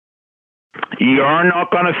You're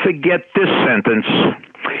not going to forget this sentence.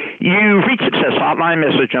 You've reached Success Hotline,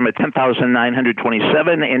 message number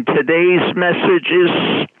 10,927, and today's message is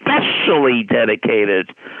specially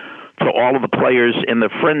dedicated to all of the players in the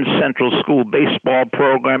Friends Central School baseball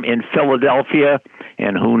program in Philadelphia,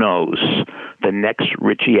 and who knows, the next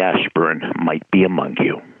Richie Ashburn might be among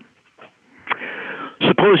you.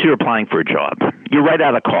 Suppose you're applying for a job. You're right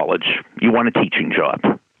out of college. You want a teaching job.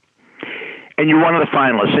 And you're one of the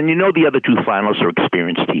finalists, and you know the other two finalists are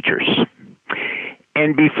experienced teachers.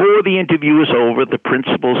 And before the interview is over, the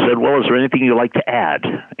principal said, well, is there anything you'd like to add?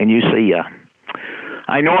 And you say, yeah.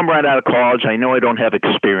 I know I'm right out of college. I know I don't have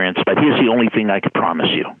experience, but here's the only thing I can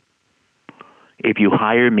promise you. If you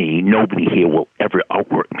hire me, nobody here will ever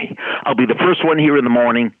outwork me. I'll be the first one here in the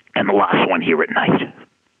morning and the last one here at night.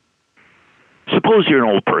 Suppose you're an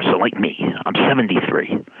old person like me. I'm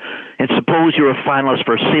 73. And suppose you're a finalist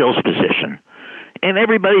for a sales position. And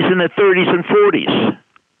everybody's in their 30s and 40s.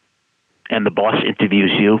 And the boss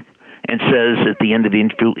interviews you and says at the end of the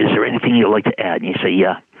interview, is there anything you'd like to add? And you say,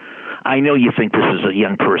 yeah. I know you think this is a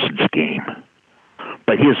young person's game.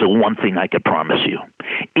 But here's the one thing I can promise you.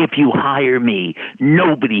 If you hire me,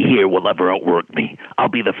 nobody here will ever outwork me. I'll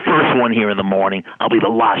be the first one here in the morning. I'll be the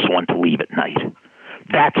last one to leave at night.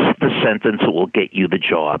 That's the sentence that will get you the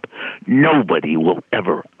job. Nobody will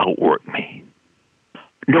ever outwork me.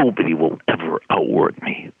 Nobody will ever outwork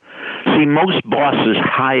me. See, most bosses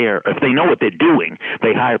hire, if they know what they're doing,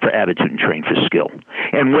 they hire for attitude and train for skill.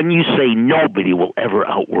 And when you say nobody will ever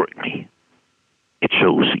outwork me, it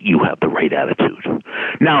shows you have the right attitude.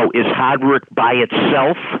 Now, is hard work by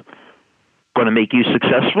itself going to make you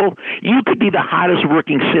successful? You could be the hardest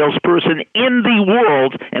working salesperson in the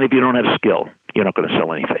world, and if you don't have skill, you're not going to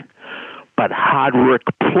sell anything. But hard work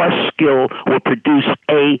plus skill will produce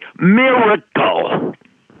a miracle.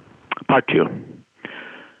 Part 2.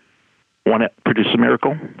 Want to produce a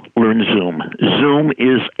miracle? Learn Zoom. Zoom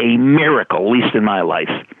is a miracle, at least in my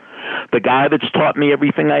life. The guy that's taught me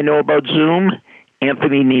everything I know about Zoom,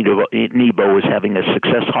 Anthony Nebo, is having a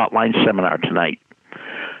Success Hotline seminar tonight.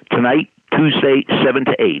 Tonight, Tuesday, 7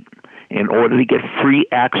 to 8. In order to get free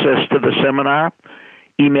access to the seminar,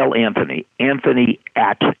 email Anthony.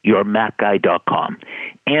 Anthony@yourmacguy.com.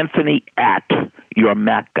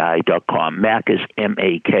 Anthony@yourmacguy.com. Mac is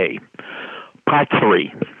M-A-K. Part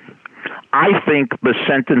 3. I think the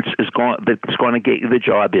sentence that's going to get you the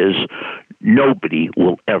job is, nobody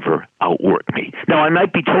will ever outwork me. Now, I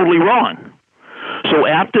might be totally wrong. So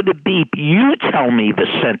after the beep, you tell me the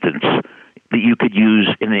sentence that you could use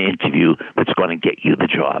in an interview that's going to get you the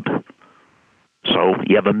job. So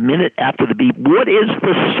you have a minute after the beep. What is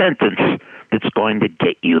the sentence that's going to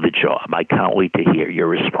get you the job? I can't wait to hear your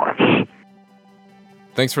response.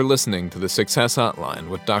 Thanks for listening to the Success Hotline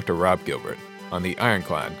with Dr. Rob Gilbert on the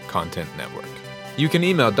Ironclad Content Network. You can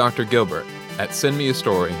email Dr. Gilbert at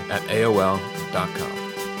sendmeastory@aol.com.